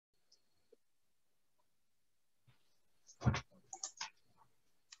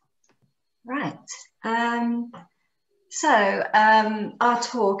Right. Our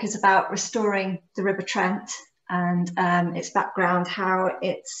talk is about restoring the River Trent and its background, how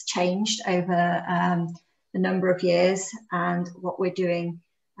it's changed over the number of years, and what we're doing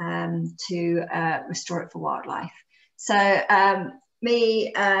to restore it for wildlife. So I'm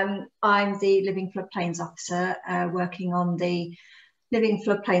the Living Floodplains Officer working on the Living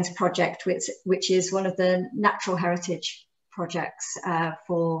Floodplains project, which is one of the natural heritage projects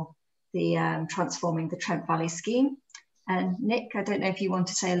for the Transforming the Trent Valley scheme. And Nick, I don't know if you want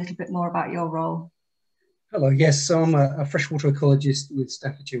to say a little bit more about your role. Hello, yes, so I'm a freshwater ecologist with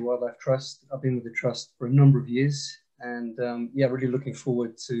Staffordshire Wildlife Trust. I've been with the Trust for a number of years, and yeah, really looking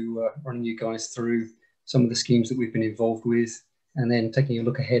forward to running you guys through some of the schemes that we've been involved with, and then taking a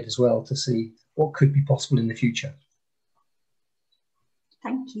look ahead as well to see what could be possible in the future.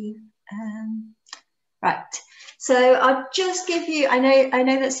 Thank you. Right. So I'll just give you, I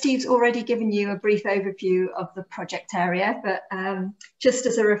know that Steve's already given you a brief overview of the project area, but just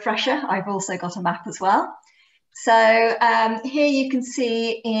as a refresher, I've also got a map as well. So here you can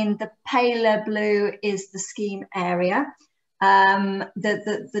see in the paler blue is the scheme area.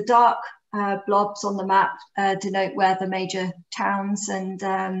 The dark blobs on the map denote where the major towns and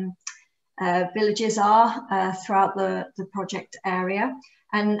villages are throughout the project area.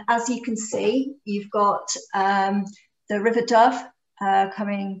 And as you can see, you've got the River Dove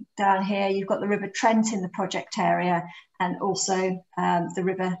coming down here. You've got the River Trent in the project area, and also the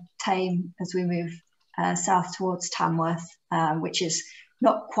River Tame as we move south towards Tamworth, which is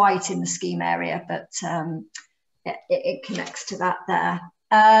not quite in the scheme area, but it connects to that there.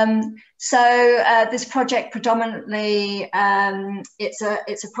 So this project predominantly, it's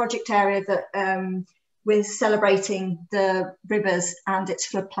a project area that we're celebrating the rivers and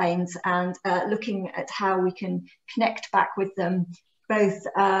its floodplains, and looking at how we can connect back with them, both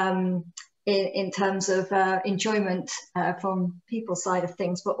in terms of enjoyment from people's side of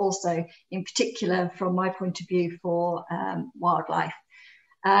things, but also in particular from my point of view for wildlife.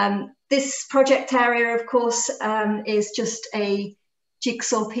 This project area, of course, is just a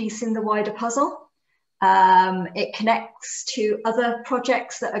jigsaw piece in the wider puzzle. It connects to other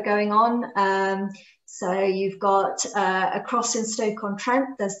projects that are going on. So you've got across in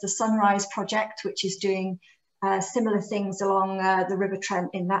Stoke-on-Trent, there's the Sunrise project, which is doing similar things along the River Trent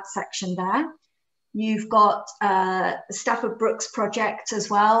in that section there. You've got the Stafford Brooks project as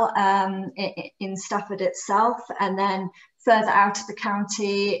well in Stafford itself. And then further out of the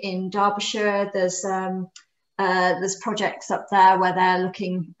county in Derbyshire, there's projects up there where they're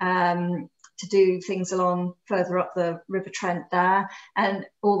looking to do things along further up the River Trent there, and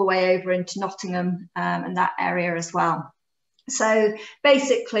all the way over into Nottingham and that area as well. So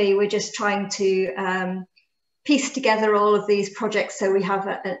basically we're just trying to piece together all of these projects so we have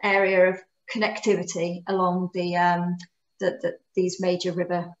an area of connectivity along these major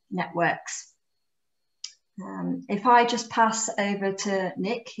river networks. If I just pass over to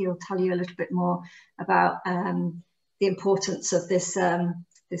Nick, he'll tell you a little bit more about the importance of this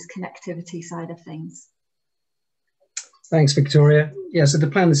this connectivity side of things. Thanks, Victoria. Yeah, so the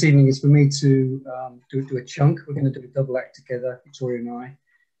plan this evening is for me to do a chunk. We're going to do a double act together, Victoria and I,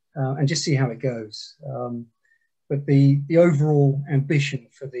 and just see how it goes. But the overall ambition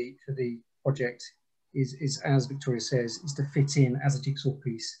for the project is, as Victoria says, is to fit in as a jigsaw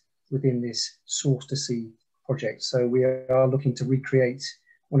piece within this source to sea project. So we are looking to recreate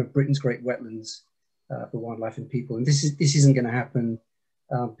one of Britain's great wetlands for wildlife and people. And this isn't going to happen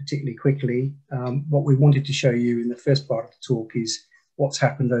particularly quickly. What we wanted to show you in the first part of the talk is what's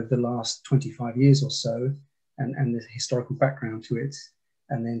happened over the last 25 years or so, and the historical background to it,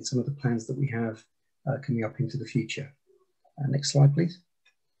 and then some of the plans that we have coming up into the future. Next slide, please.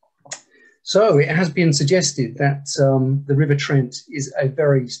 So it has been suggested that the River Trent is a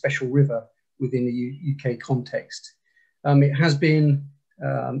very special river within the UK context. It has been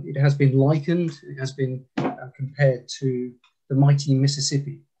likened, it has been compared to the mighty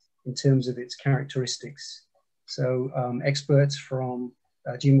Mississippi in terms of its characteristics. So experts from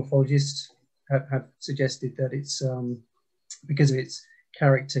geomorphologists have suggested that it's because of its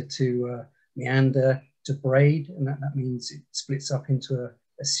character to meander, to braid, and that means it splits up into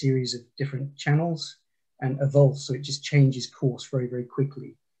a series of different channels and avulse, so it just changes course very, very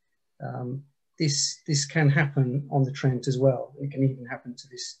quickly. This can happen on the Trent as well. It can even happen to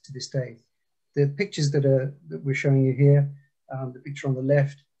this day. The pictures that we're showing you here, the picture on the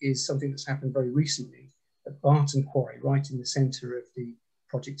left is something that's happened very recently at Barton Quarry, right in the centre of the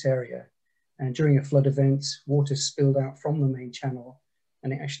project area. And during a flood event, water spilled out from the main channel,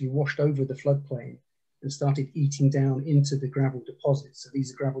 and it actually washed over the floodplain and started eating down into the gravel deposits. So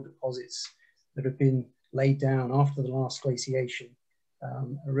these are gravel deposits that have been laid down after the last glaciation,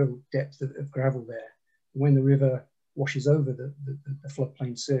 a real depth of gravel there. When the river washes over the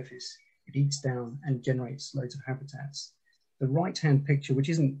floodplain surface, it eats down and generates loads of habitats. The right-hand picture, which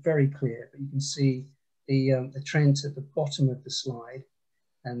isn't very clear, but you can see the Trent at the bottom of the slide,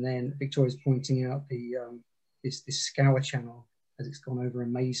 and then Victoria's pointing out this scour channel as it's gone over a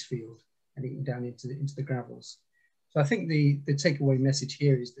maize field and eaten down into the gravels. So I think the takeaway message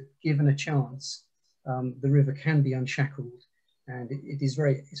here is that given a chance, the river can be unshackled, and it's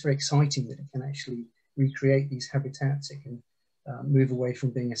very exciting that it can actually recreate these habitats. It can move away from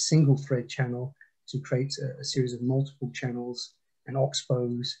being a single thread channel to create a series of multiple channels and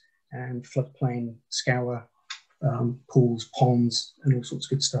oxbows and floodplain scour, pools, ponds, and all sorts of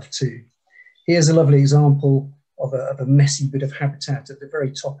good stuff too. Here's a lovely example of a messy bit of habitat at the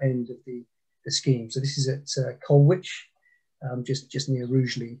very top end of the scheme. So this is at Colwich, just near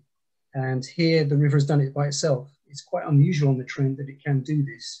Rugeley. And here the river has done it by itself. It's quite unusual on the Trent that it can do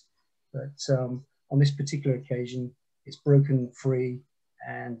this, but on this particular occasion, it's broken free,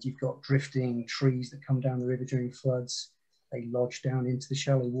 and you've got drifting trees that come down the river during floods. They lodge down into the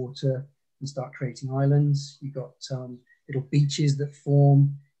shallow water and start creating islands. You've got little beaches that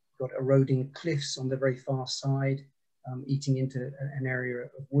form. You've got eroding cliffs on the very far side, eating into an area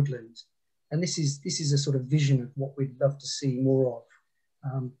of woodland. And this is a sort of vision of what we'd love to see more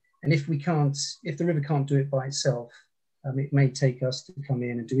of. And if the river can't do it by itself, it may take us to come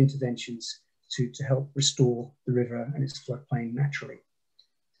in and do interventions to help restore the river and its floodplain naturally.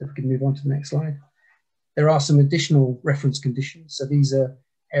 So if we can move on to the next slide. There are some additional reference conditions. So these are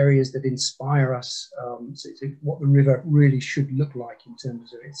areas that inspire us to what the river really should look like in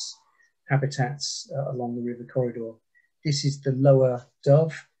terms of its habitats along the river corridor. This is the lower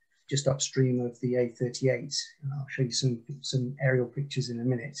Dove, just upstream of the A38. I'll show you some aerial pictures in a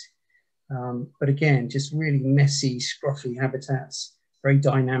minute. But again, just really messy, scruffy habitats, very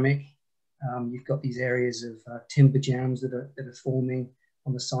dynamic. You've got these areas of timber jams that are forming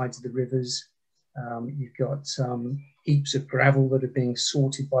on the sides of the rivers. You've got heaps of gravel that are being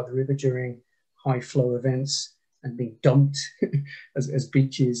sorted by the river during high flow events and being dumped as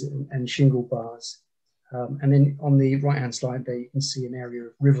beaches and shingle bars. And then on the right-hand slide there, you can see an area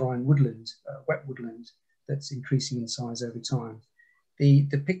of riverine woodland, wet woodland, that's increasing in size over time. The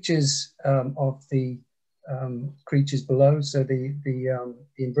pictures of the creatures below, so the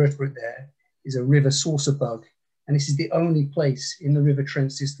invertebrate there is a river saucer bug, and this is the only place in the River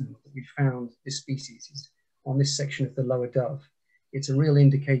Trent system that we found this species, is on this section of the lower Dove. It's a real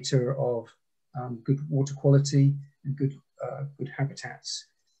indicator of good water quality and good habitats.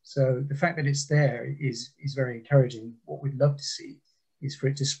 So the fact that it's there is very encouraging. What we'd love to see is for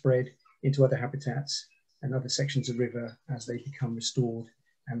it to spread into other habitats and other sections of river as they become restored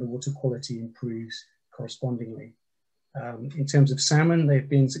and the water quality improves correspondingly. In terms of salmon, they've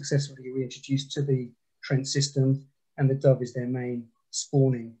been successfully reintroduced to the Trent system, and the Dove is their main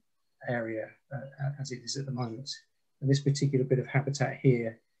spawning area as it is at the moment. And this particular bit of habitat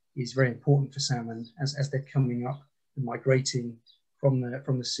here is very important for salmon as they're coming up and migrating from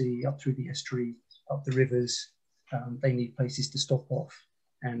the sea up through the estuary, up the rivers. They need places to stop off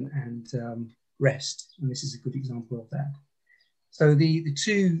and rest, and this is a good example of that. So the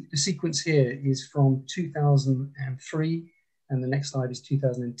sequence here is from 2003, and the next slide is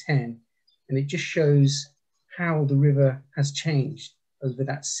 2010, and it just shows how the river has changed over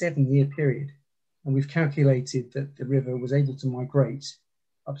that 7-year period. And we've calculated that the river was able to migrate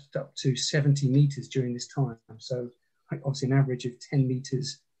up to 70 meters during this time. So obviously an average of 10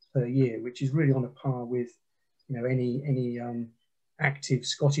 meters per year, which is really on a par with, you know, any active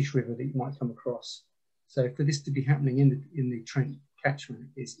Scottish river that you might come across. So for this to be happening in the Trent catchment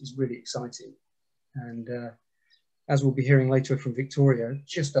is really exciting. And as we'll be hearing later from Victoria,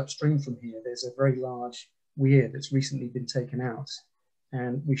 just upstream from here, there's a very large weir that's recently been taken out.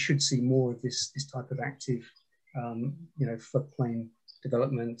 And we should see more of this type of active, you know, floodplain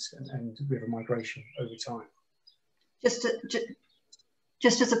development and river migration over time.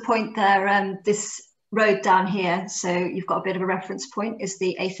 Just as a point there, this road down here, so you've got a bit of a reference point, is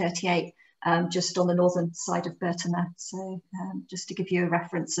the A38, just on the northern side of Burton there. So just to give you a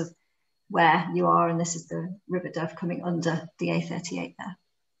reference of where you are, and this is the River Dove coming under the A38 there.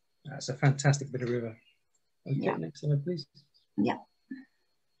 That's a fantastic bit of river. Okay, yeah. Next slide, please. Yeah.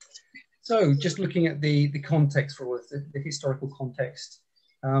 So just looking at the context for all of the historical context,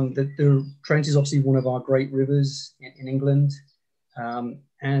 the Trent is obviously one of our great rivers in England.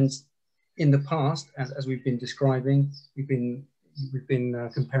 And in the past, as we've been describing, we've been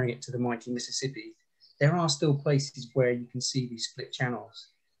comparing it to the mighty Mississippi. there are still places where you can see these split channels.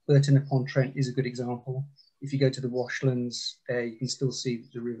 Burton-upon-Trent is a good example. If you go to the washlands, there you can still see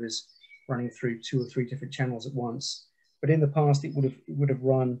the rivers running through 2 or 3 different channels at once. But in the past, it would have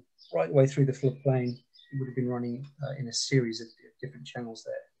run right the way through the floodplain. It would have been running in a series of different channels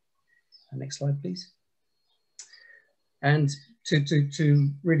there. Next slide, please. And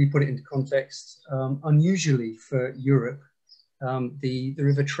to really put it into context, unusually for Europe, the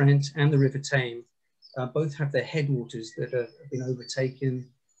River Trent and the River Tame both have their headwaters that have been overtaken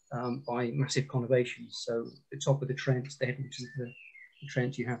by massive conurbations. So the top of the Trent, the headwaters of the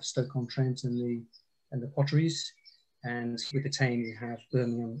Trent, you have Stoke-on-Trent and the Potteries, and with the Tame you have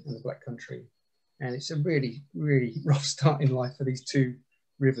Birmingham and the Black Country. And it's a really, really rough start in life for these 2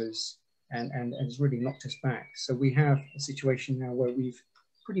 rivers, and it's really knocked us back. So we have a situation now where we've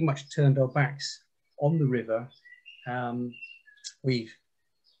pretty much turned our backs on the river.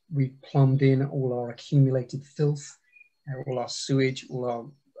 We've plumbed in all our accumulated filth, all our sewage, all our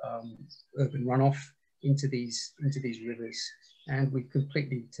urban runoff into these rivers, and we've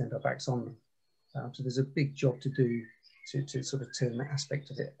completely turned our backs on them. So there's a big job to do to sort of turn that aspect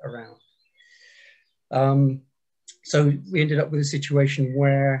of it around. So we ended up with a situation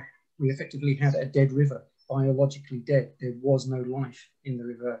where we effectively had a dead river, biologically dead. There was no life in the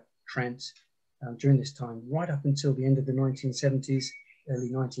River Trent during this time, right up until the end of the 1970s, early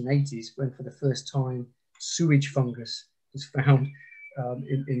 1980s, when for the first time sewage fungus was found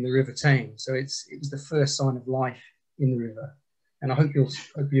in the River Tame. So it was the first sign of life in the river. And I hope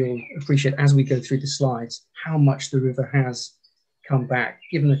you'll appreciate, as we go through the slides, how much the river has come back.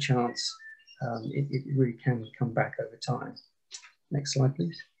 Given a chance, it really can come back over time. Next slide,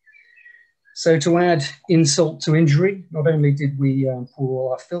 please. So to add insult to injury, not only did we pour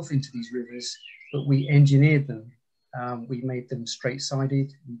all our filth into these rivers, but we engineered them. We made them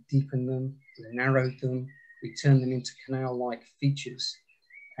straight-sided, we deepened them, we narrowed them, we turned them into canal-like features,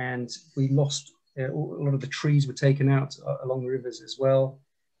 and we lost a lot of the trees were taken out along the rivers as well.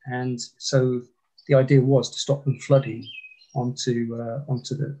 And so the idea was to stop them flooding onto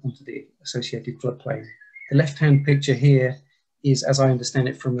the associated floodplain. The left-hand picture here is, as I understand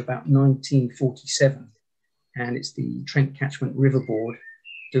it, from about 1947, and it's the Trent Catchment River Board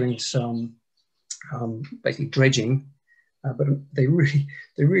doing some basically dredging, but they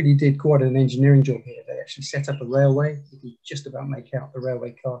really did quite an engineering job here. They actually set up a railway. You can just about make out the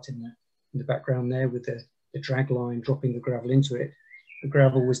railway cart in the background there, with the drag line dropping the gravel into it. The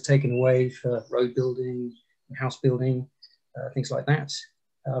gravel was taken away for road building and house building, things like that.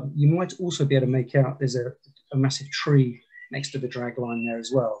 You might also be able to make out there's a massive tree next to the drag line there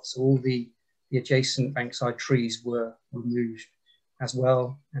as well. So all the adjacent bankside trees were removed as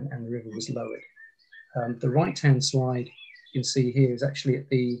well, and the river was lowered. The right-hand slide you can see here is actually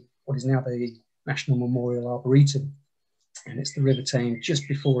at what is now the National Memorial Arboretum, and it's the River Tame just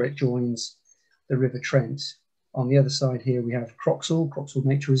before it joins the River Trent. On the other side here we have Croxall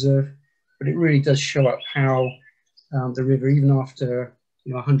Nature Reserve, but it really does show up how the river, even after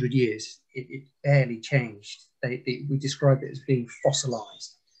 100 years, it barely changed. We describe it as being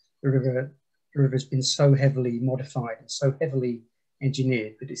fossilized. The river's been so heavily modified and so heavily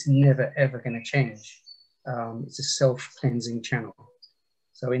engineered that it's never ever going to change. It's a self-cleansing channel.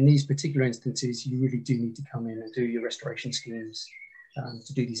 So in these particular instances, you really do need to come in and do your restoration schemes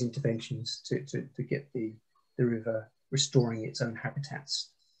to do these interventions to get the river restoring its own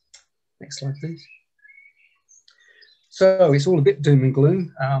habitats. Next slide, please. So it's all a bit doom and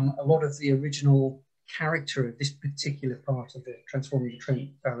gloom. A lot of the original character of this particular part of the Transforming the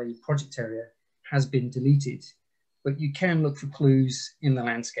Trent Valley project area has been deleted, but you can look for clues in the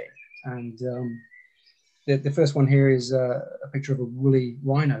landscape. And the first one here is a picture of a woolly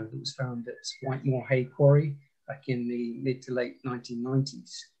rhino that was found at Whitemore Hay Quarry back in the mid to late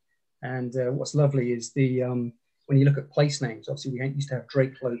 1990s. And what's lovely is when you look at place names, obviously we used to have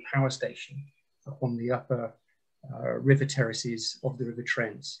Drakelow Power Station up on the upper river terraces of the River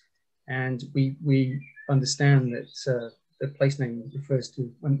Trent. And we understand that the place name refers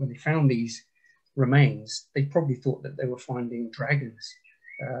to when they found these remains, they probably thought that they were finding dragon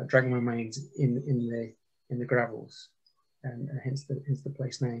remains in the gravels, and hence the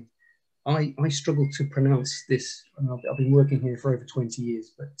place name. I struggle to pronounce this, and I've been working here for over 20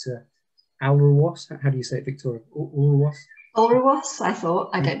 years, but Ulruwas, how do you say it, Victoria? Ulruwas? Ulruwas, I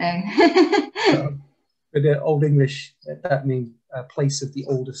thought, I don't know. But Old English, that means a place of the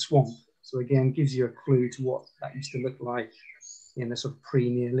older swamp. So again, gives you a clue to what that used to look like in the sort of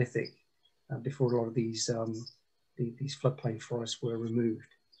pre-Neolithic, before a lot of these floodplain forests were removed.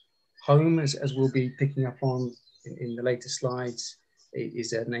 Home, as we'll be picking up on in the later slides,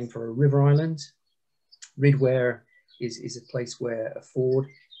 is a name for a river island. Ridware is a place where a ford,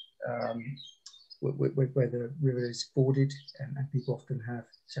 where the river is forded, and people often have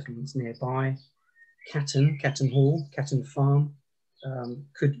settlements nearby. Catton Hall, Catton Farm,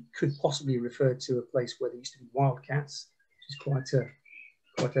 could possibly refer to a place where there used to be wildcats, which is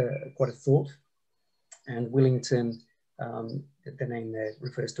quite a thought. And Willington, the name there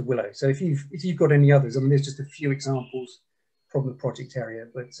refers to willow. So if you've got any others, I mean, there's just a few examples from the project area,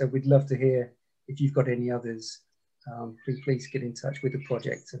 but so we'd love to hear if you've got any others. Please get in touch with the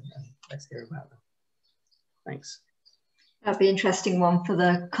project and let's hear about them. Thanks. That'd be an interesting one for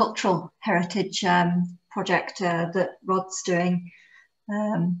the cultural heritage project that Rod's doing,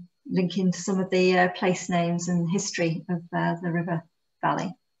 linking to some of the place names and history of the river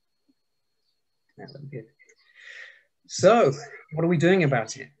valley. That'd be good. So, what are we doing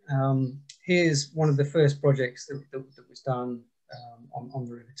about it? Here's one of the first projects that was done on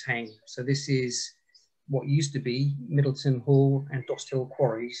the River Tame. So this is what used to be Middleton Hall and Dost Hill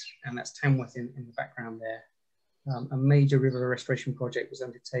quarries, and that's Tamworth in the background there. A major river restoration project was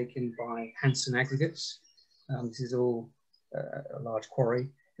undertaken by Hanson Aggregates. This is all a large quarry.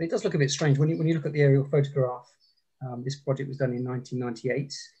 And it does look a bit strange when you look at the aerial photograph. This project was done in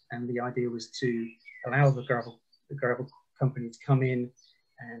 1998, and the idea was to allow the gravel company to come in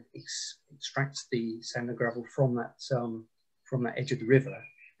and extract the sand and gravel from that edge of the river,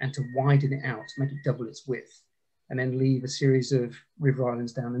 and to widen it out, to make it double its width, and then leave a series of river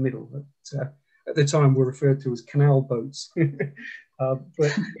islands down the middle that at the time were referred to as canal boats.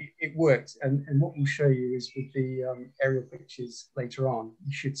 But it worked, and what we'll show you is with the aerial pictures later on,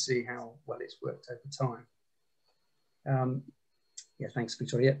 you should see how well it's worked over time. Yeah, thanks,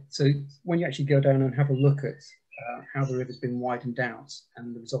 Victoria. So when you actually go down and have a look at how the river's been widened out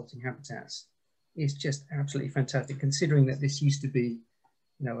and the resulting habitats, it's just absolutely fantastic. Considering that this used to be,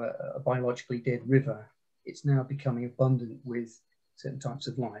 you know, a biologically dead river, it's now becoming abundant with certain types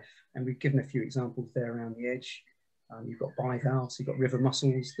of life. And we've given a few examples there around the edge. You've got bivalves, you've got river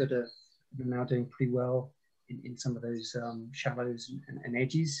mussels that are now doing pretty well in some of those shallows and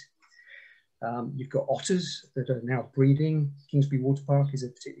edges. You've got otters that are now breeding. Kingsbury Water Park is a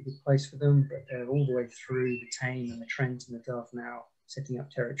particularly good place for them, but they're all the way through the Tame and the Trent and the Dove now, setting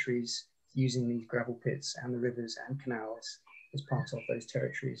up territories using these gravel pits and the rivers and canals as part of those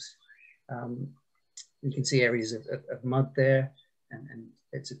territories. You can see areas of mud there, and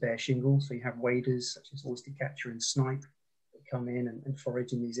it's a bare shingle, so you have waders such as oyster catcher and snipe that come in and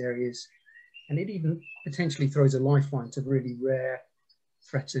forage in these areas. And it even potentially throws a lifeline to really rare,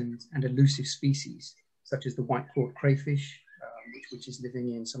 threatened and elusive species, such as the white-clawed crayfish, which is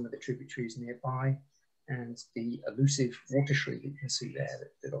living in some of the tributaries nearby, and the elusive water shrew that you can see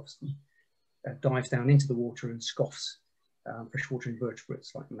there that often dives down into the water and scoffs freshwater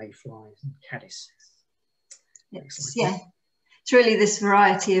invertebrates like mayflies and caddis. It's really this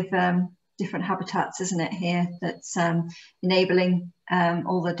variety of different habitats, isn't it, here, that's enabling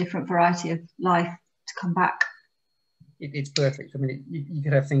all the different variety of life to come back. It's perfect. I mean, you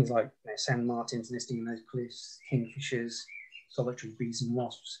could have things like, you know, sand martins nesting in those cliffs, kingfishers, solitary bees and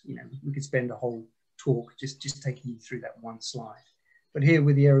wasps. You know, we could spend a whole talk just taking you through that one slide. But here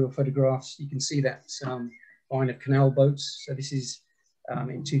with the aerial photographs, you can see that line of canal boats. So this is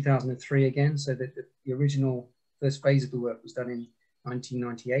in 2003 again. So the original first phase of the work was done in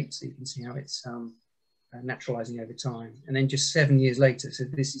 1998. So you can see how it's naturalizing over time. And then just 7 years later, so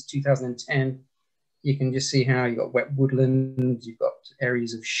this is 2010, you can just see how you've got wet woodland, you've got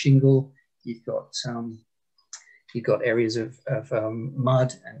areas of shingle, you've got areas of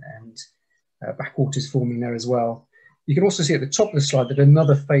mud and backwaters forming there as well. You can also see at the top of the slide that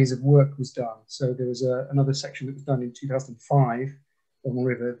another phase of work was done. So there was another section that was done in 2005 on the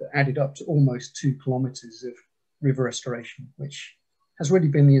river that added up to almost 2 kilometres of river restoration, which has really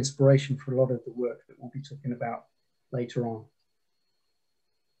been the inspiration for a lot of the work that we'll be talking about later on.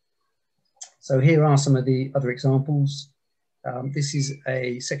 So here are some of the other examples. This is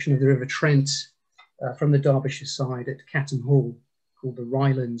a section of the River Trent from the Derbyshire side at Catton Hall called the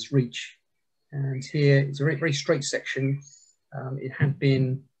Rylands Reach. And here it's a very, very straight section. It had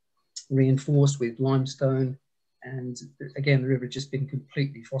been reinforced with limestone, and again, the river had just been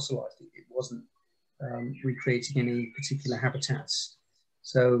completely fossilized. It wasn't recreating any particular habitats.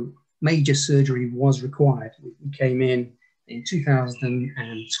 So major surgery was required. We came in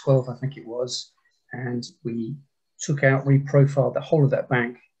 2012, I think it was, and we took out, reprofiled the whole of that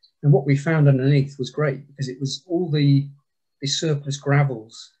bank. And what we found underneath was great, because it was all the surplus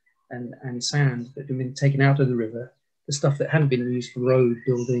gravels and sand that had been taken out of the river, the stuff that hadn't been used for road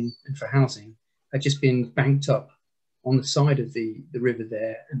building and for housing, had just been banked up on the side of the river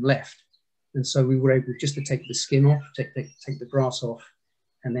there and left. And so we were able just to take the skin off, take the grass off,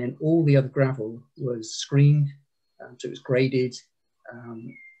 and then all the other gravel was screened, so it was graded,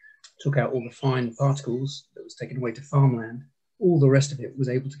 took out all the fine particles that was taken away to farmland. All the rest of it was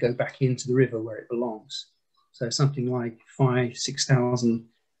able to go back into the river where it belongs. So something like 5,000–6,000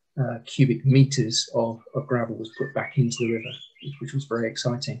 cubic meters of gravel was put back into the river, which was very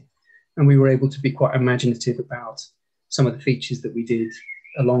exciting. And we were able to be quite imaginative about some of the features that we did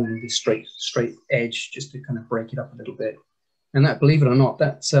along this straight edge, just to kind of break it up a little bit. And that, believe it or not,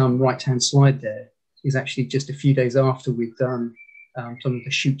 that right-hand slide there is actually just a few days after we've done some of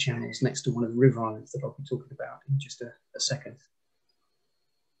the chute channels next to one of the river islands that I'll be talking about in just a second.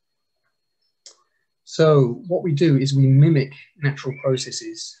 So what we do is we mimic natural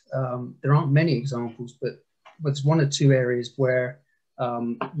processes. There aren't many examples, but there's one or two areas where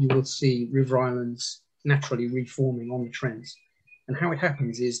you will see river islands naturally reforming on the Trent. And how it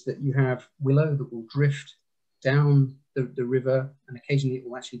happens is that you have willow that will drift down the river, and occasionally it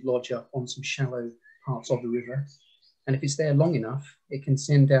will actually lodge up on some shallow parts of the river. And if it's there long enough, it can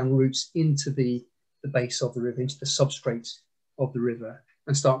send down roots into the base of the river, into the substrate of the river,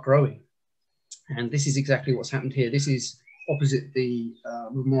 and start growing. And this is exactly what's happened here. This is opposite the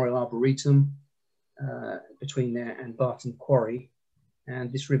Memorial Arboretum, between there and Barton Quarry.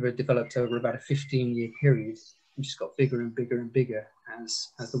 And this river developed over about a 15-year period, and just got bigger and bigger and bigger as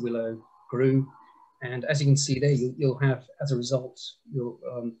the willow grew. And as you can see there, you'll have, as a result,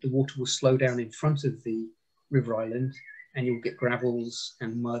 the water will slow down in front of the river island, and you'll get gravels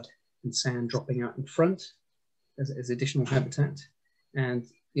and mud and sand dropping out in front as additional habitat. And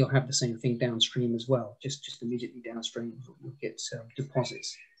you'll have the same thing downstream as well, just immediately downstream, you'll get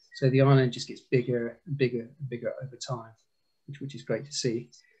deposits. So the island just gets bigger and bigger and bigger over time, which is great to see.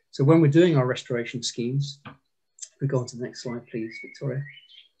 So when we're doing our restoration schemes, if we go on to the next slide, please, Victoria,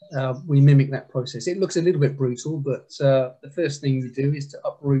 we mimic that process. It looks a little bit brutal, but the first thing we do is to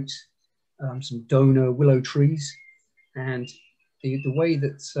uproot some donor willow trees. And the way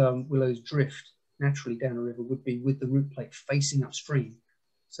that willows drift naturally down a river would be with the root plate facing upstream.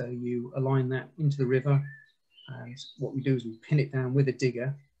 So you align that into the river, and what we do is we pin it down with a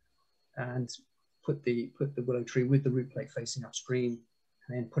digger and put the willow tree with the root plate facing upstream,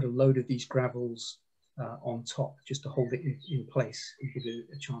 and then put a load of these gravels on top just to hold it in place and give it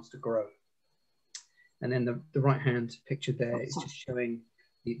a chance to grow. And then the right hand picture there is just showing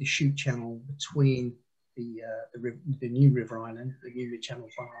the chute channel between the new river island, the new mid-channel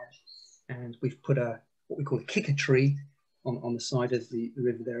bar, and we've put what we call a kicker tree on the side of the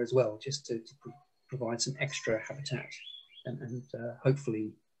river there as well, just to provide some extra habitat, and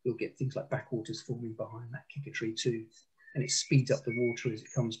hopefully you'll get things like backwaters forming behind that kicker tree too, and it speeds up the water as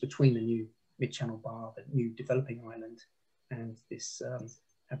it comes between the new mid-channel bar, the new developing island, and this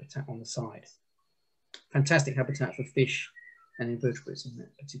habitat on the side. Fantastic habitat for fish and invertebrates in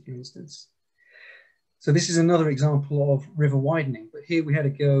that particular instance. So this is another example of river widening, but here we had a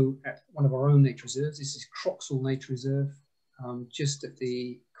go at one of our own nature reserves. This is Croxall Nature Reserve, just at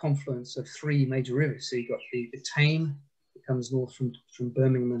the confluence of three major rivers. So you've got the Tame that comes north from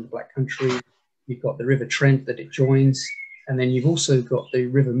Birmingham and the Black Country. You've got the River Trent that it joins, and then you've also got the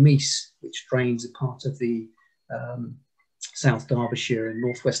River Meese, which drains a part of the South Derbyshire and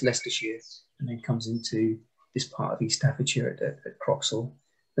Northwest Leicestershire, and then comes into this part of East Staffordshire at Croxall.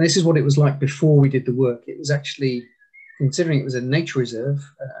 And this is what it was like before we did the work. It was actually, considering it was a nature reserve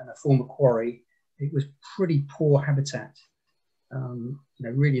and a former quarry, it was pretty poor habitat.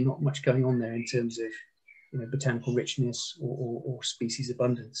 Really not much going on there in terms of botanical richness or species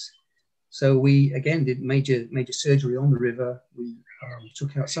abundance. So we again did major surgery on the river. We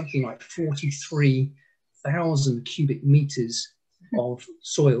took out something like 43,000 cubic meters of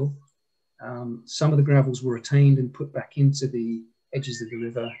soil. Some of the gravels were retained and put back into the edges of the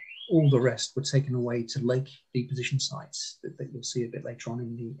river. All the rest were taken away to lake deposition sites that you'll see a bit later on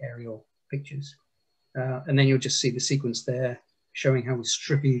in the aerial pictures. And then you'll just see the sequence there showing how we're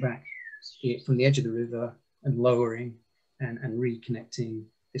stripping back from the edge of the river and lowering and reconnecting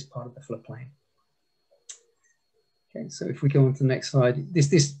this part of the floodplain. Okay, so if we go on to the next slide,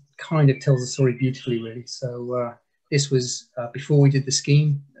 this kind of tells the story beautifully, really. So this was before we did the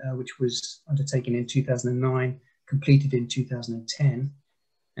scheme, which was undertaken in 2009, completed in 2010,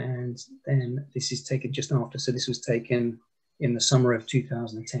 and then this is taken just after. So this was taken in the summer of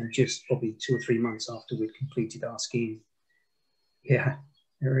 2010, just probably 2 or 3 months after we'd completed our scheme. Yeah,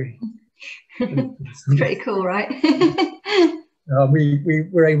 very. Pretty cool, right? We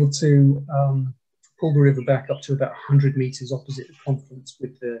were able to pull the river back up to about 100 meters opposite the confluence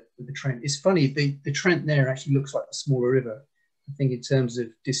with the Trent. It's funny, the Trent there actually looks like a smaller river, I think in terms of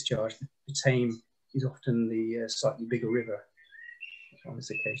discharge, the Tame is often the slightly bigger river on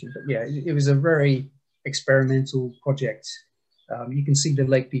this occasion. But yeah, it was a very experimental project. You can see the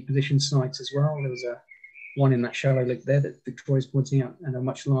lake deposition sites as well. There was one in that shallow lake there that Victoria's pointing out, and a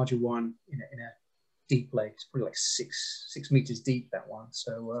much larger one in a deep lake. It's probably like six meters deep, that one.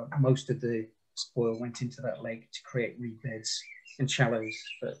 So most of the spoil went into that lake to create reed beds and shallows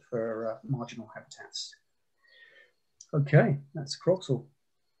for marginal habitats. Okay, that's Croxall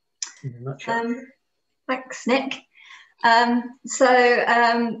in a nutshell. Thanks, Nick.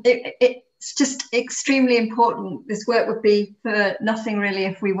 It's just extremely important. This work would be for nothing really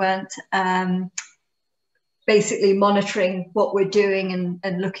if we weren't basically monitoring what we're doing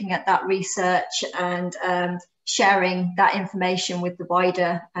and looking at that research and sharing that information with the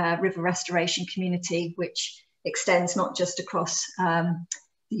wider river restoration community, which extends not just across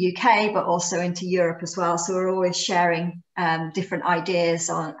the UK, but also into Europe as well. So we're always sharing different ideas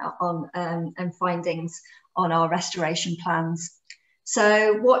and findings on our restoration plans.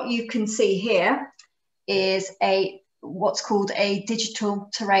 So what you can see here is what's called a digital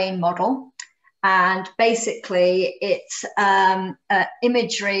terrain model. And basically it's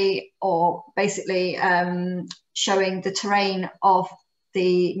imagery, or basically showing the terrain of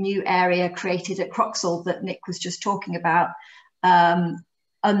the new area created at Croxall that Nick was just talking about,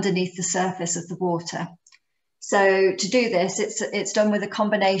 underneath the surface of the water. So to do this, it's done with a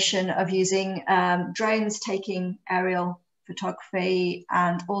combination of using drones taking aerial photography,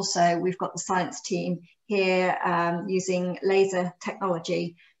 and also we've got the science team here using laser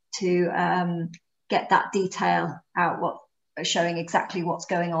technology to get that detail out, showing exactly what's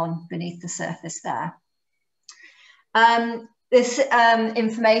going on beneath the surface there. This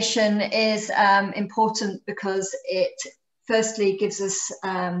information is important because it firstly gives us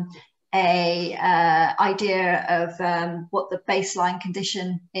a idea of what the baseline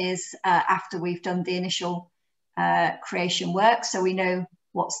condition is after we've done the initial creation work, so we know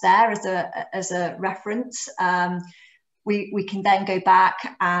what's there as a reference. We can then go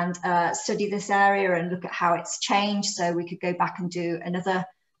back and study this area and look at how it's changed. So we could go back and do another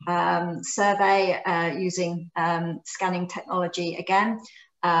survey using scanning technology again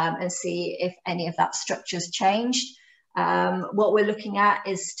and see if any of that structure's changed. What we're looking at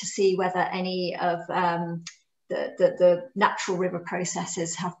is to see whether any of the natural river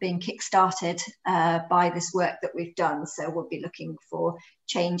processes have been kick-started by this work that we've done. So we'll be looking for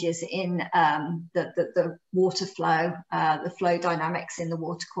changes in the water flow, the flow dynamics in the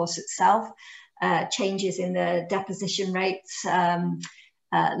watercourse itself, changes in the deposition rates,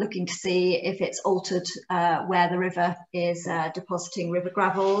 looking to see if it's altered where the river is depositing river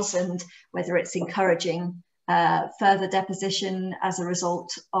gravels and whether it's encouraging further deposition as a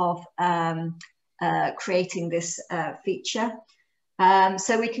result of creating this feature.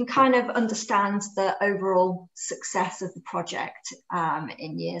 So we can kind of understand the overall success of the project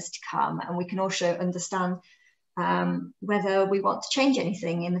in years to come, and we can also understand whether we want to change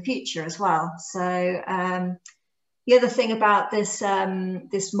anything in the future as well. So the other thing about this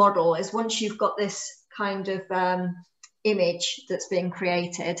this model is once you've got this kind of image that's been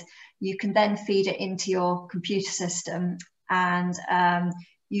created, you can then feed it into your computer system, and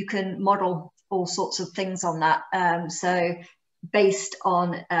you can model all sorts of things on that. So based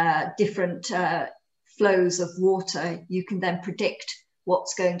on different flows of water, you can then predict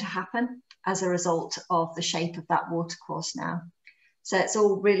what's going to happen as a result of the shape of that watercourse now. So it's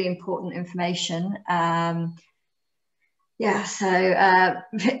all really important information. Yeah, so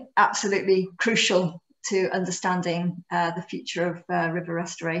absolutely crucial to understanding the future of river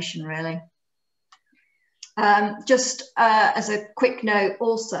restoration, really. Just as a quick note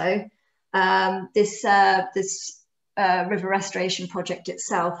also, this river restoration project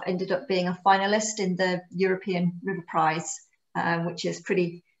itself ended up being a finalist in the European River Prize, which is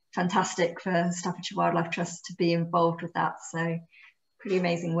pretty fantastic for Staffordshire Wildlife Trust to be involved with that. So pretty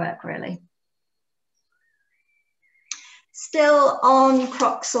amazing work, really. Still on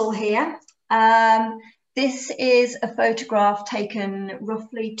Croxall here. This is a photograph taken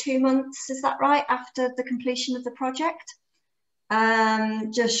roughly 2 months, is that right, after the completion of the project?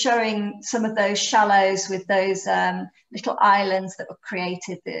 Just showing some of those shallows with those little islands that were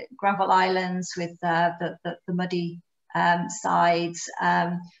created, the gravel islands with the muddy sides.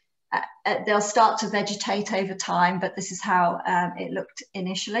 They'll start to vegetate over time, but this is how it looked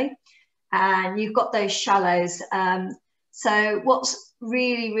initially. And you've got those shallows. So what's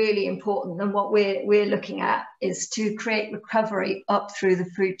really, really important, and what we're looking at, is to create recovery up through the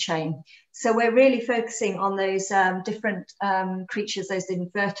food chain. So we're really focusing on those different creatures, those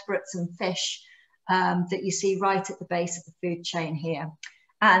invertebrates and fish that you see right at the base of the food chain here.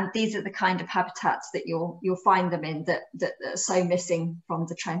 And these are the kind of habitats that you'll find them in that are so missing from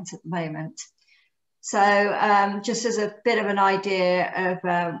the Trent at the moment. So just as a bit of an idea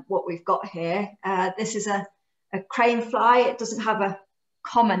of what we've got here, this is a crane fly. It doesn't have a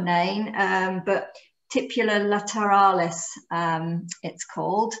common name, but Tipula lateralis it's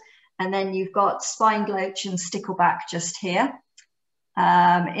called. And then you've got spine loach and stickleback just here.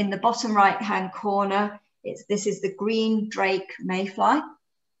 In the bottom right hand corner, this is the green drake mayfly.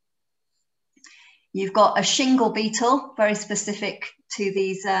 You've got a shingle beetle, very specific to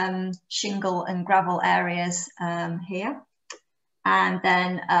these shingle and gravel areas here. And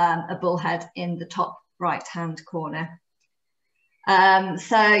then a bullhead in the top right hand corner. The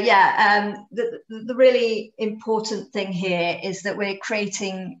really important thing here is that we're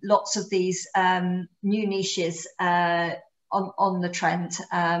creating lots of these new niches on the Trent,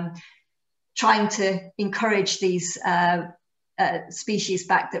 trying to encourage these species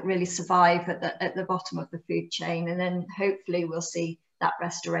back that really survive at the bottom of the food chain, and then hopefully we'll see that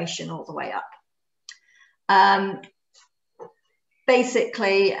restoration all the way up.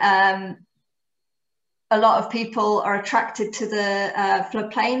 Basically, a lot of people are attracted to the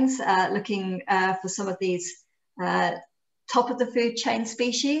floodplains, looking for some of these top of the food chain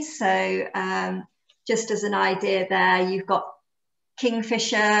species. So just as an idea there, you've got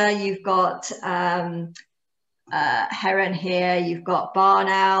kingfisher, you've got heron here, you've got barn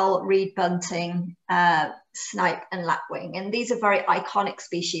owl, reed bunting, snipe and lapwing. And these are very iconic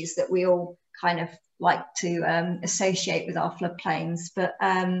species that we all kind of like to associate with our floodplains. But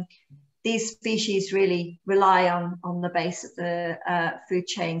these species really rely on the base of the food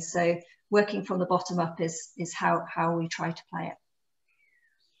chain. So working from the bottom up is how we try to play it.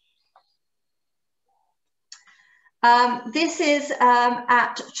 This is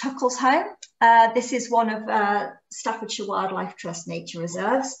at Chucklesholme. This is one of Staffordshire Wildlife Trust nature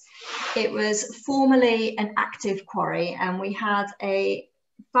reserves. It was formerly an active quarry, and we had a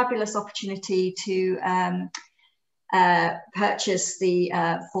fabulous opportunity to purchase the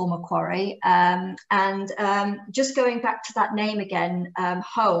former quarry. Just going back to that name again,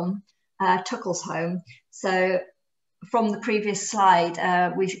 home, Chucklesholme. So from the previous slide,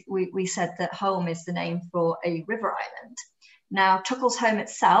 we said that home is the name for a river island. Now, Chucklesholme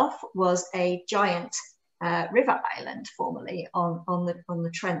itself was a giant river island formerly on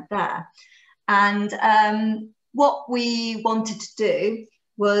the Trent there. And what we wanted to do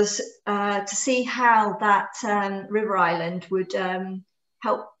was to see how that river island would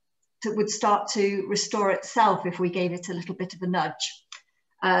would start to restore itself if we gave it a little bit of a nudge.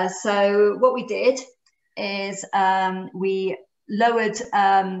 So what we did is we lowered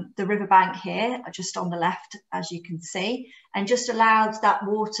the riverbank here, just on the left, as you can see, and just allowed that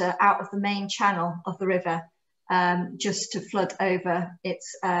water out of the main channel of the river just to flood over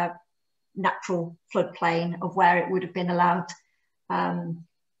its natural floodplain of where it would have been allowed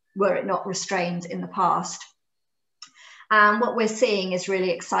were it not restrained in the past. And what we're seeing is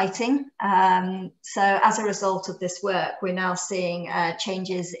really exciting. So as a result of this work, we're now seeing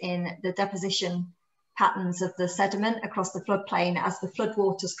changes in the deposition patterns of the sediment across the floodplain as the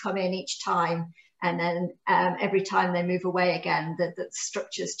floodwaters come in each time, and then every time they move away again, the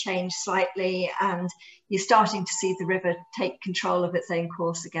structures change slightly, and you're starting to see the river take control of its own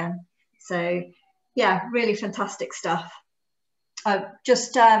course again. So yeah, really fantastic stuff.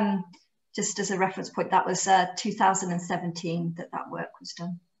 Just as a reference point, that was 2017 that work was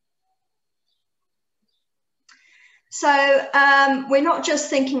done. So we're not just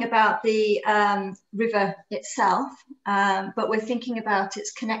thinking about the river itself, but we're thinking about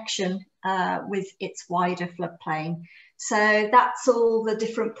its connection with its wider floodplain. So that's all the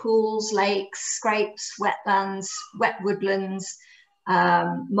different pools, lakes, scrapes, wetlands, wet woodlands,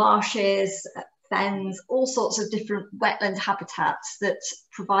 marshes, fens, all sorts of different wetland habitats that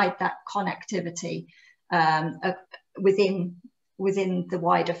provide that connectivity within the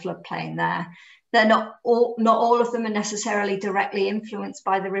wider floodplain there. They're not all of them are necessarily directly influenced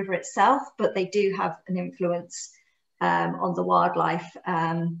by the river itself, but they do have an influence on the wildlife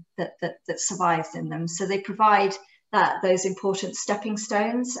that survives in them. So they provide those important stepping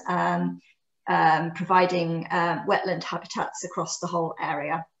stones, providing wetland habitats across the whole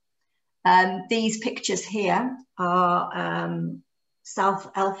area. These pictures here are South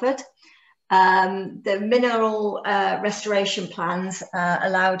Elford. The mineral restoration plans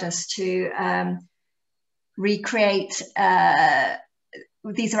allowed us to recreate,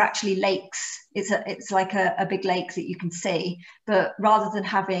 these are actually lakes. It's like a big lake that you can see, but rather than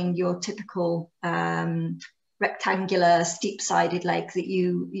having your typical rectangular steep-sided lake that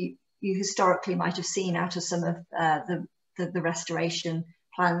you you historically might have seen out of some of the restoration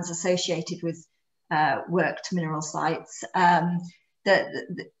plans associated with worked mineral sites, that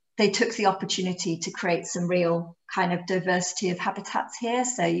they took the opportunity to create some real kind of diversity of habitats here.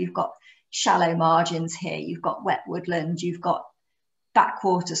 So you've got shallow margins here, you've got wet woodland, you've got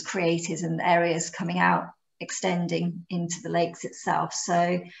backwaters created and areas coming out, extending into the lakes itself.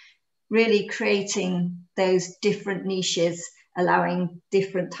 So really creating those different niches, allowing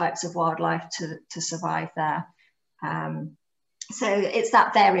different types of wildlife to survive there. So it's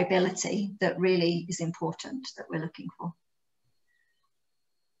that variability that really is important that we're looking for.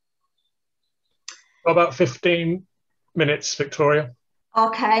 About 15 minutes, Victoria.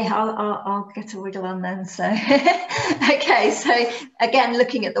 Okay, I'll get a wiggle on then. So, okay, so again,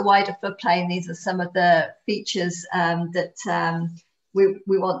 looking at the wider floodplain, these are some of the features that we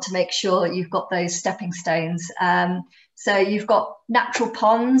want to make sure that you've got those stepping stones. So you've got natural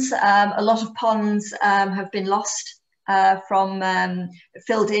ponds. A lot of ponds have been lost from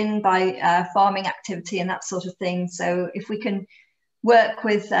filled in by farming activity and that sort of thing. So if we can work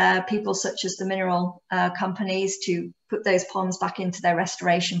with people such as the mineral companies to put those ponds back into their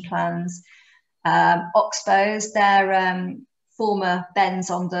restoration plans. Oxbows, they're former bends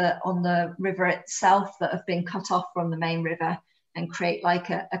on the river itself that have been cut off from the main river and create like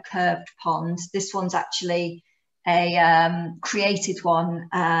a curved pond. This one's actually a created one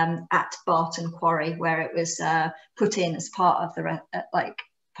at Barton Quarry, where it was put in as part of the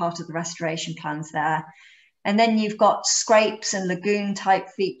restoration plans there. And then you've got scrapes and lagoon type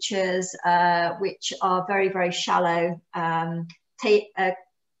features, which are very, very shallow, cut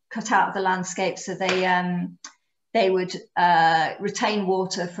out of the landscape. So they would retain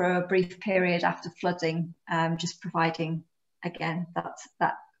water for a brief period after flooding, just providing, again, that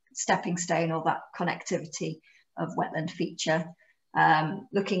stepping stone or that connectivity of wetland feature.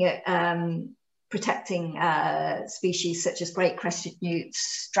 Looking at protecting species such as great crested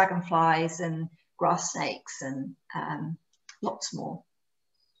newts, dragonflies and grass snakes and lots more.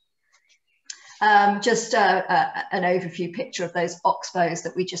 Just an overview picture of those oxbows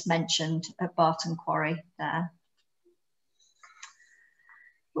that we just mentioned at Barton Quarry there.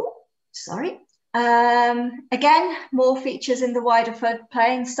 Ooh, sorry. Again, more features in the wider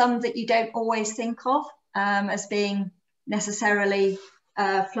floodplain, some that you don't always think of as being necessarily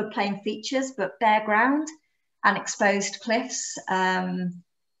floodplain features, but bare ground and exposed cliffs.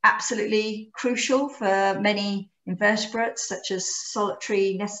 Absolutely crucial for many invertebrates such as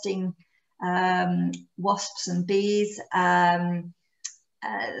solitary nesting wasps and bees, and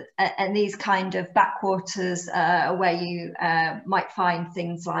these kind of backwaters where you might find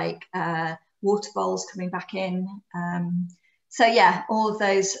things like water voles coming back in. So yeah, all of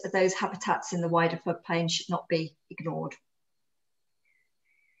those habitats in the wider floodplain should not be ignored.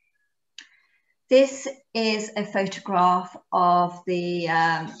 This is a photograph of the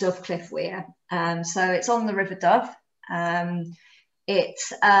Dove Cliff Weir. So it's on the River Dove.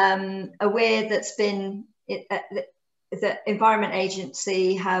 It's a weir that's been, the Environment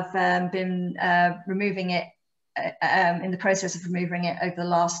Agency have been removing it, in the process of removing it over the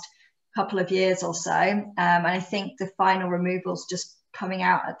last couple of years or so. And I think the final removal's just coming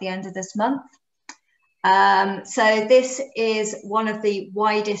out at the end of this month. So this is one of the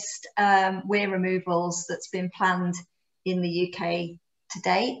widest weir removals that's been planned in the UK to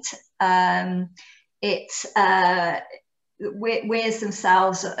date. Weirs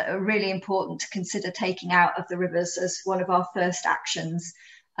themselves are really important to consider taking out of the rivers as one of our first actions.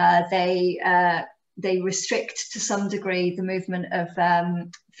 They restrict to some degree the movement of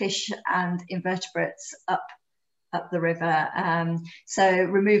fish and invertebrates up the river. So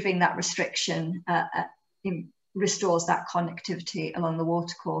removing that restriction restores that connectivity along the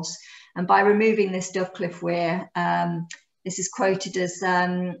watercourse. And by removing this Dove Cliff Weir, this is quoted as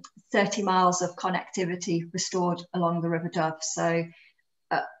 30 miles of connectivity restored along the River Dove. So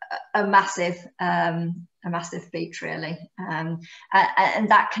a massive feat, really. And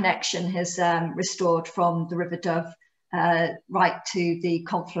that connection has restored from the River Dove right to the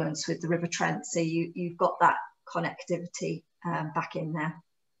confluence with the River Trent. So you've got that connectivity back in there.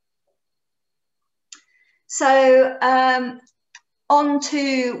 So on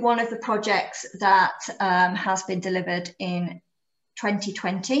to one of the projects that has been delivered in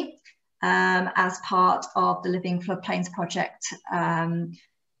 2020 as part of the Living Floodplains project,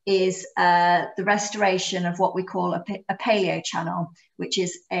 is the restoration of what we call a paleo channel, which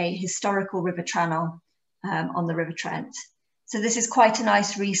is a historical river channel on the River Trent. So this is quite a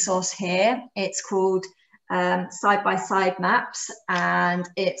nice resource here. It's called side-by-side maps, and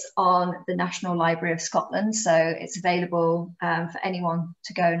it's on the National Library of Scotland, so it's available for anyone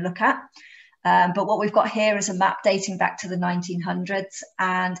to go and look at. But what we've got here is a map dating back to the 1900s,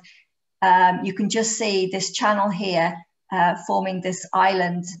 and you can just see this channel here forming this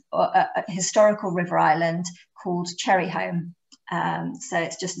island, a historical river island called Cherryholme. So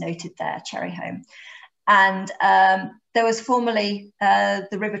it's just noted there, Cherryholme. And there was formerly,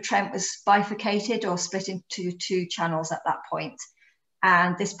 the River Trent was bifurcated or split into two channels at that point.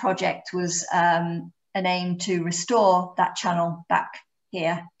 And this project was an aim to restore that channel back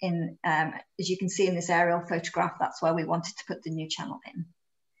here in, as you can see in this aerial photograph, that's where we wanted to put the new channel in.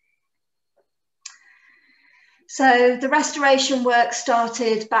 So the restoration work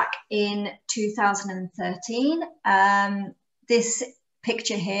started back in 2013. This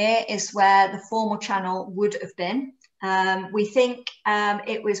picture here is where the former channel would have been. We think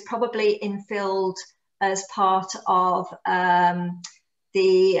it was probably infilled as part of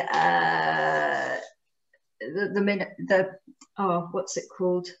what's it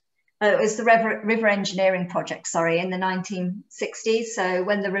called? It was the river engineering project, sorry, in the 1960s. So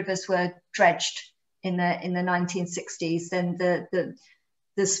when the rivers were dredged in the 1960s, then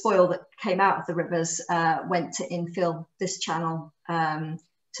the spoil that came out of the rivers went to infill this channel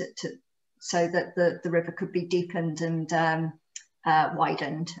so that the river could be deepened and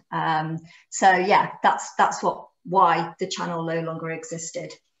widened. So yeah, that's why the channel no longer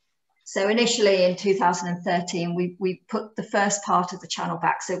existed. So initially in 2013, we put the first part of the channel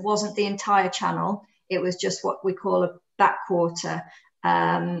back. So it wasn't the entire channel, it was just what we call a backwater,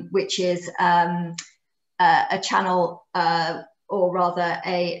 which is a channel, or rather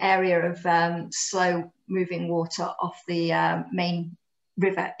a area of slow moving water off the main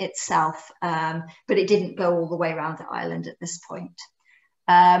river itself, but it didn't go all the way around the island at this point.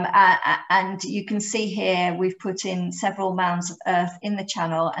 And you can see here we've put in several mounds of earth in the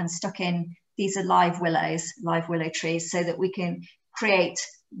channel and stuck in, these are live willow trees, so that we can create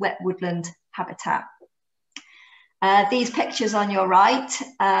wet woodland habitat. These pictures on your right,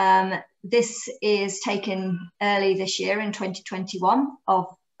 this is taken early this year in 2021 of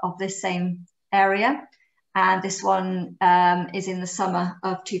this same area. And this one is in the summer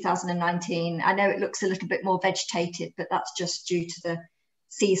of 2019. I know it looks a little bit more vegetated, but that's just due to the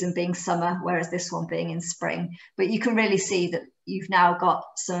season being summer, whereas this one being in spring. But you can really see that you've now got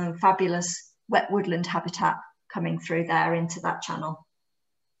some fabulous wet woodland habitat coming through there into that channel.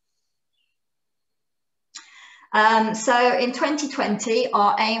 So in 2020,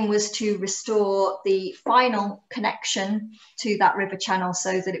 our aim was to restore the final connection to that river channel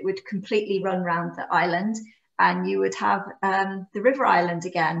so that it would completely run around the island and you would have the river island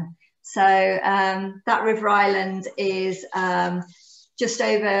again. So that river island is just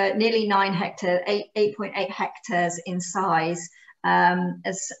over nearly 9 hectares, 8.8 hectares in size,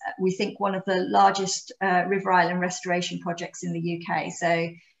 as we think one of the largest river island restoration projects in the UK. So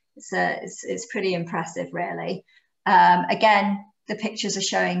it's pretty impressive, really. Again, the pictures are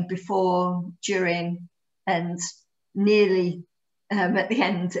showing before, during, and nearly at the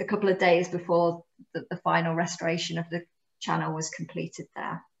end, a couple of days before the final restoration of the channel was completed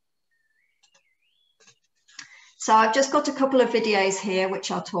there. So I've just got a couple of videos here which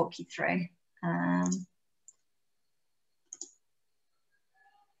I'll talk you through.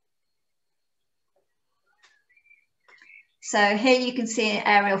 So here you can see an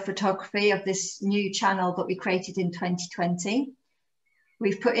aerial photography of this new channel that we created in 2020.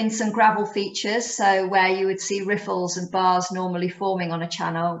 We've put in some gravel features, so where you would see riffles and bars normally forming on a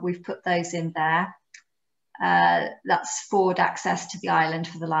channel, we've put those in there. That's forward access to the island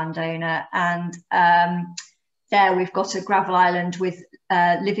for the landowner. And there we've got a gravel island with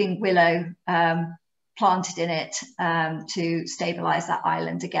living willow planted in it to stabilise that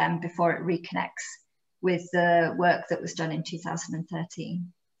island again before it reconnects with the work that was done in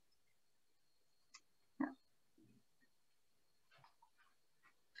 2013.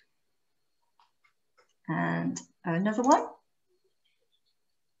 And another one.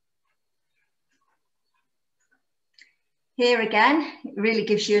 Here again, it really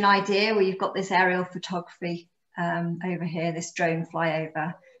gives you an idea where you've got this aerial photography over here, this drone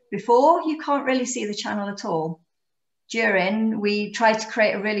flyover. Before, you can't really see the channel at all. During, we tried to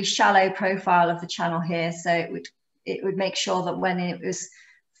create a really shallow profile of the channel here, so it would make sure that when it was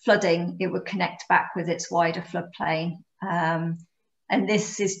flooding, it would connect back with its wider floodplain. And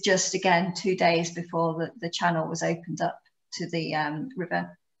this is just, again, 2 days before the channel was opened up to the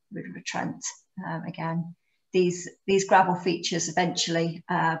River Trent again. These gravel features eventually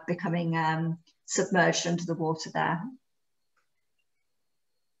becoming submerged under the water there.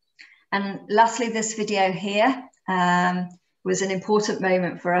 And lastly, this video here was an important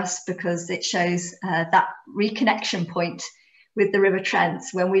moment for us because it shows that reconnection point with the River Trent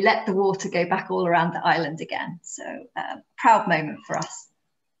when we let the water go back all around the island again. So proud moment for us.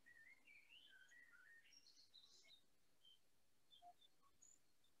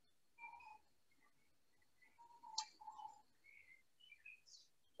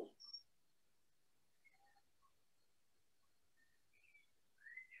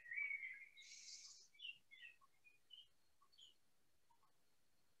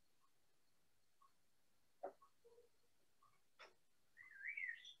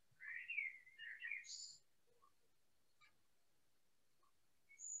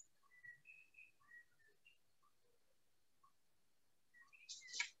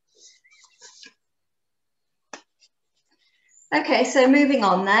 Okay, so moving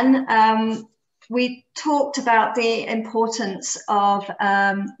on then, we talked about the importance of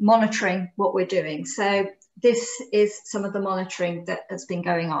monitoring what we're doing. So this is some of the monitoring that has been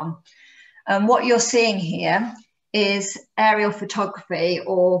going on. What you're seeing here is aerial photography,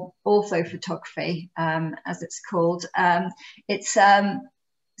 or orthophotography, as it's called.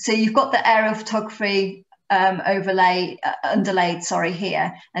 So you've got the aerial photography underlaid, sorry,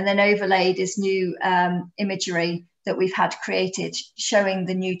 here, and then overlaid is new imagery that we've had created showing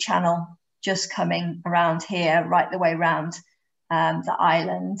the new channel just coming around here, right the way around the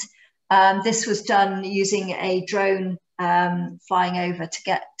island. This was done using a drone flying over to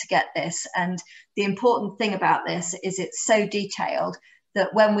get this. And the important thing about this is it's so detailed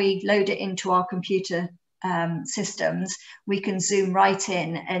that when we load it into our computer systems, we can zoom right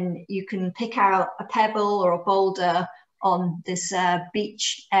in and you can pick out a pebble or a boulder on this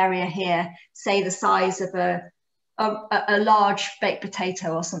beach area here, say the size of a large baked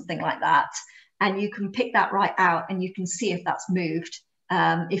potato or something like that, and you can pick that right out and you can see if that's moved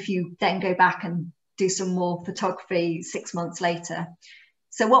if you then go back and do some more photography 6 months later.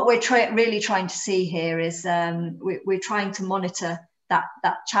 So what we're really trying to see here is we're trying to monitor that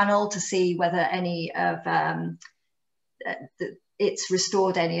channel to see whether any of it's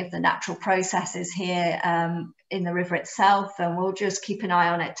restored any of the natural processes here in the river itself, and we'll just keep an eye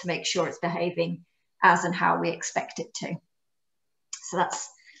on it to make sure it's behaving as and how we expect it to. So it's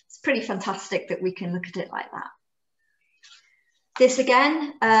pretty fantastic that we can look at it like that. This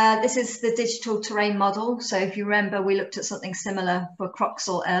again, this is the digital terrain model. So if you remember, we looked at something similar for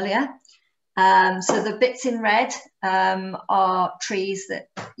Croxall earlier. So the bits in red are trees that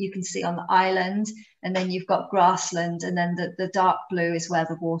you can see on the island, and then you've got grassland, and then the dark blue is where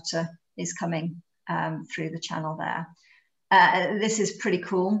the water is coming through the channel there. This is pretty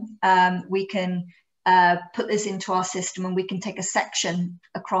cool. We can put this into our system and we can take a section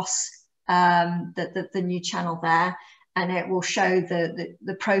across the new channel there, and it will show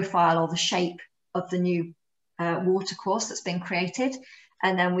the profile or the shape of the new water course that's been created.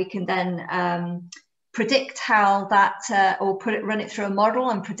 And then we can then predict how that, or run it through a model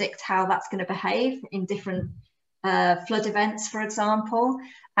and predict how that's going to behave in different flood events, for example.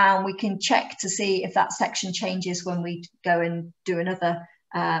 And we can check to see if that section changes when we go and do another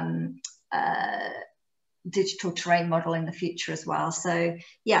digital terrain model in the future as well. So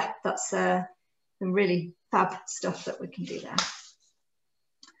yeah, that's some really fab stuff that we can do there.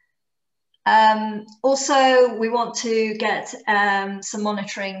 Also, we want to get some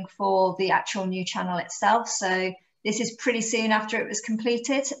monitoring for the actual new channel itself. So this is pretty soon after it was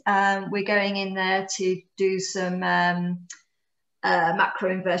completed. We're going in there to do some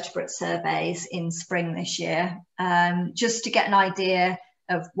macroinvertebrate surveys in spring this year, just to get an idea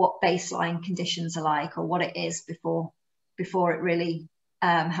of what baseline conditions are like, or what it is before it really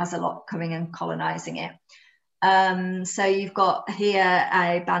has a lot coming and colonizing it. So you've got here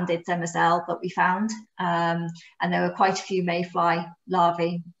a banded demoiselle that we found, and there were quite a few mayfly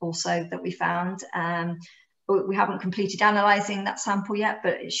larvae also that we found. We haven't completed analysing that sample yet,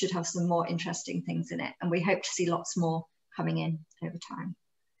 but it should have some more interesting things in it, and we hope to see lots more coming in over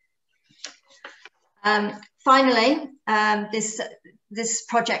time. Finally, this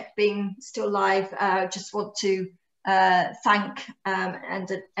project being still live, just want to thank and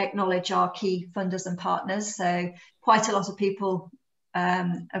acknowledge our key funders and partners. So quite a lot of people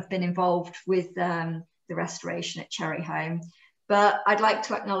have been involved with the restoration at Cherry Home, but I'd like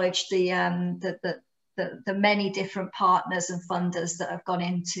to acknowledge the many different partners and funders that have gone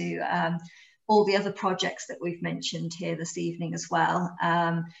into all the other projects that we've mentioned here this evening as well.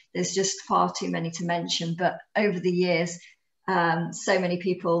 There's just far too many to mention, but over the years, so many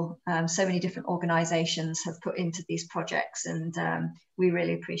people, so many different organisations have put into these projects, and we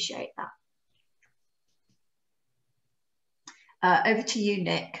really appreciate that. Over to you,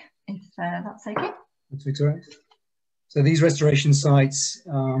 Nick. if that's okay. That's Victoria. So these restoration sites,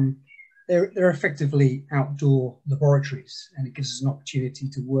 they're effectively outdoor laboratories, and it gives us an opportunity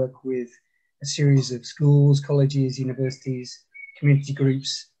to work with a series of schools, colleges, universities, community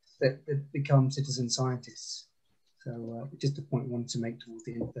groups that become citizen scientists. So just a point I wanted to make towards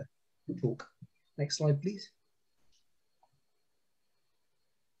the end of the talk. Next slide, please.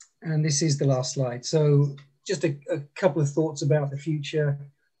 And this is the last slide. So just a couple of thoughts about the future.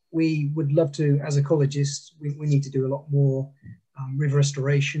 We would love to, as ecologists, we need to do a lot more river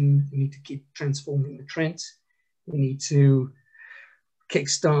restoration. We need to keep transforming the Trent. We need to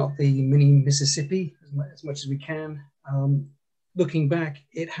kickstart the mini Mississippi as much as we can. Looking back,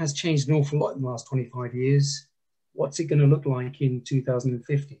 it has changed an awful lot in the last 25 years. What's it going to look like in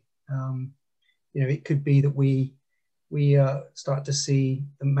 2050? You know, it could be that we start to see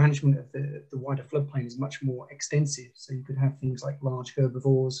the management of the wider floodplain is much more extensive. So you could have things like large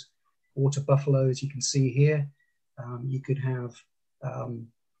herbivores, water buffaloes, you can see here. You could have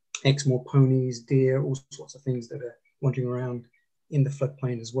Exmoor ponies, deer, all sorts of things that are wandering around in the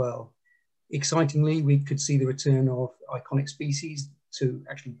floodplain as well. Excitingly, we could see the return of iconic species to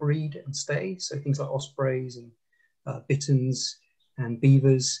actually breed and stay. So things like ospreys and bitterns and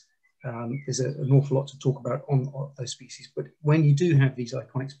beavers. There's an awful lot to talk about on those species, but when you do have these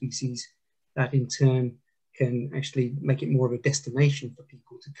iconic species, that in turn can actually make it more of a destination for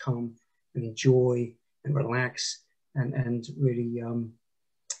people to come and enjoy and relax and really you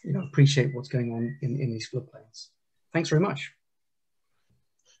know, appreciate what's going on in these floodplains. Thanks very much.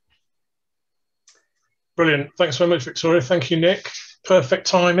 Brilliant. Thanks very much, Victoria. Thank you, Nick. Perfect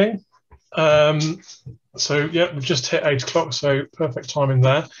timing. So yeah, we've just hit 8 o'clock, so perfect timing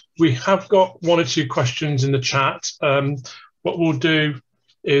there. We have got 1 or 2 questions in the chat. What we'll do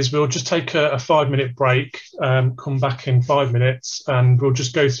is we'll just take a 5-minute break, come back in 5 minutes, and we'll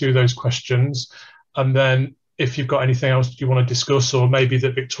just go through those questions. And then if you've got anything else you want to discuss, or maybe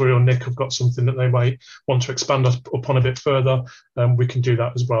that Victoria or Nick have got something that they might want to expand upon a bit further, we can do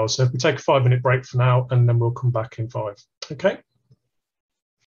that as well. So if we take a 5-minute break for now, and then we'll come back in 5. Okay.